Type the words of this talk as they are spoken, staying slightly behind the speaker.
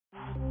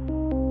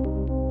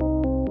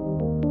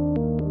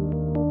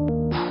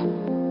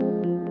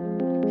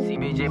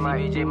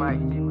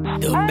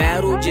The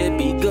battle just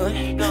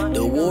begun,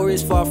 the war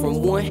is far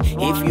from won.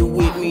 If you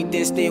with me,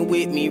 then stand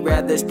with me,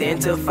 rather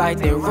stand to fight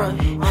than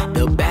run.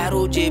 The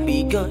battle just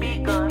begun,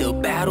 the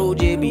battle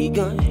just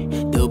begun,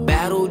 the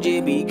battle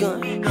just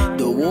begun.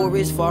 The war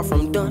is far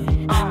from done,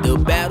 the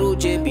battle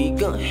just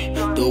begun,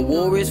 the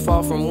war is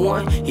far from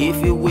won.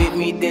 If you with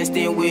me, then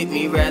stand with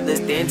me, rather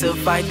stand to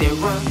fight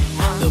than run.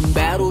 The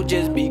battle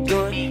just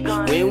begun,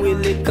 when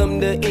will it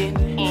come to end?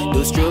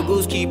 The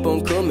struggles keep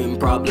on coming,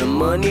 problem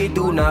money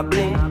do not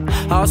blend.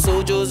 Our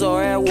soldiers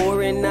are at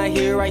war and I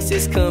hear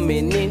ISIS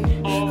coming in.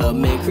 A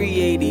man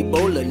create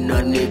Ebola,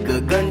 a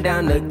nigga gun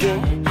down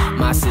again.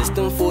 My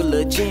system full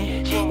of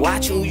gin,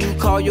 watch who you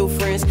call your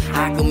friends.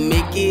 I can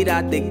make it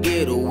out the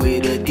ghetto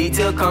with a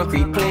detailed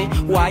concrete plan.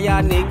 Why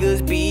y'all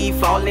niggas be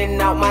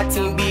falling out, my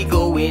team be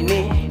going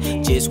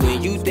in. Just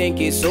when you think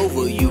it's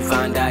over, you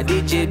find out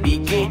it just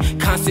begin.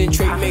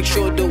 Concentrate, make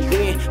sure to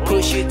win,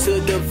 push it to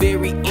the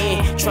very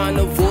end. Trying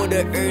to avoid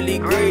an early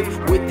grave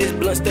with this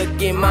blunt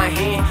stuck in my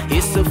hand.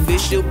 It's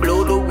official,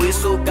 blow the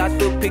whistle, got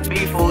the pics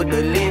before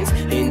the lens.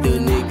 And the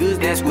niggas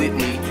that's with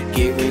me,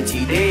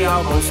 guarantee they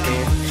all gon'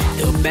 stand.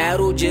 The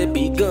battle just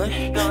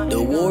begun,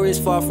 the war is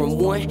far from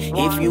won.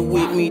 If you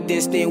with me, then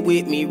stand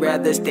with me,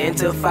 rather stand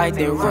to fight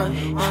than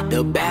run.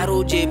 The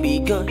battle just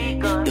begun,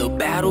 the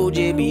battle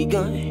just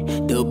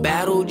begun, the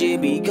battle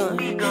just begun.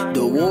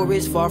 The war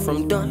is far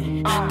from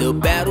done, the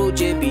battle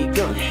just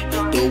begun,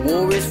 the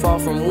war is far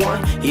from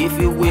won. If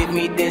you with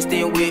me, then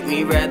stand with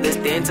me, rather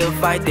stand to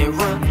fight than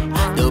run.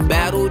 The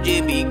battle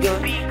just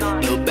begun,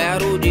 the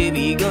battle just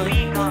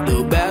begun,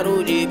 the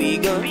battle just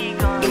begun.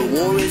 The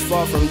war is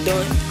far from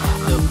done.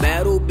 The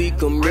battle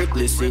become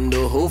reckless and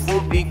the hopeful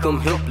become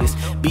helpless.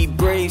 Be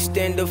brave,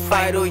 stand to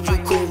fight, or you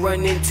could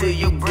run until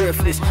you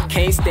breathless.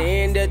 Can't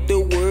stand at the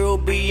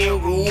world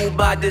being ruled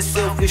by the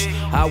selfish.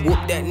 I whoop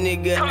that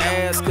nigga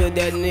ass, cause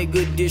that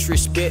nigga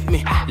disrespect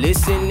me.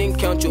 Listen and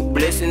count your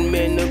blessings,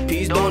 man, the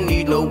peace don't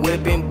need no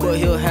weapon, but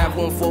he'll have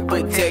one for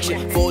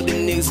protection. For the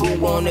niggas who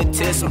wanna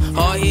test him,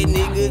 hard-hit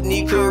niggas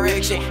need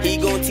correction. He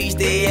gon' teach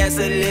their ass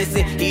a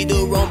lesson. He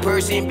the wrong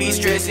person, be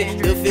stressing.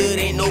 The field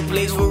ain't no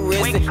place for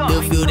resting.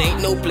 The field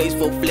ain't no place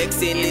for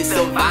flexing. It's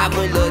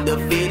survival of the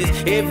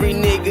fittest. Every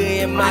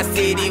nigga in my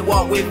city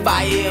walk with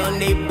fire on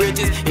their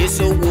bridges. It's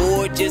a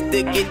war just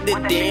to get the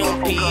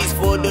damn peace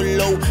for the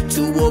low.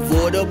 To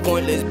avoid a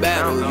pointless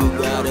battle, you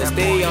gotta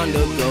stay on the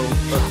go.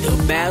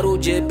 The battle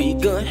just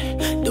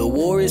begun, the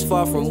war is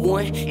far from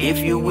won. If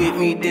you with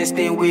me, then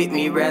stand with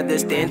me, rather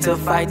stand to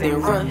fight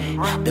than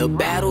run. The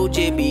battle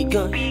just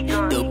begun,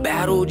 the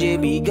battle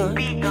just begun,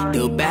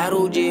 the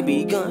battle just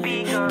begun.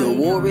 The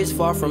war is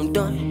far from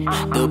done,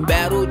 the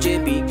battle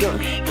just begun,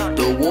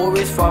 the war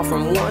is far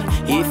from won.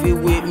 If you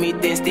with me,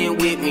 then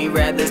stand with me,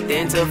 rather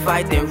stand to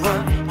fight than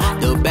run.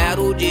 The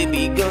battle just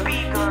begun,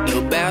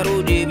 the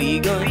battle just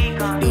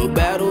begun, the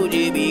battle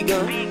just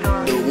begun.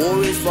 The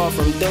war is far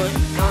from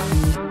done.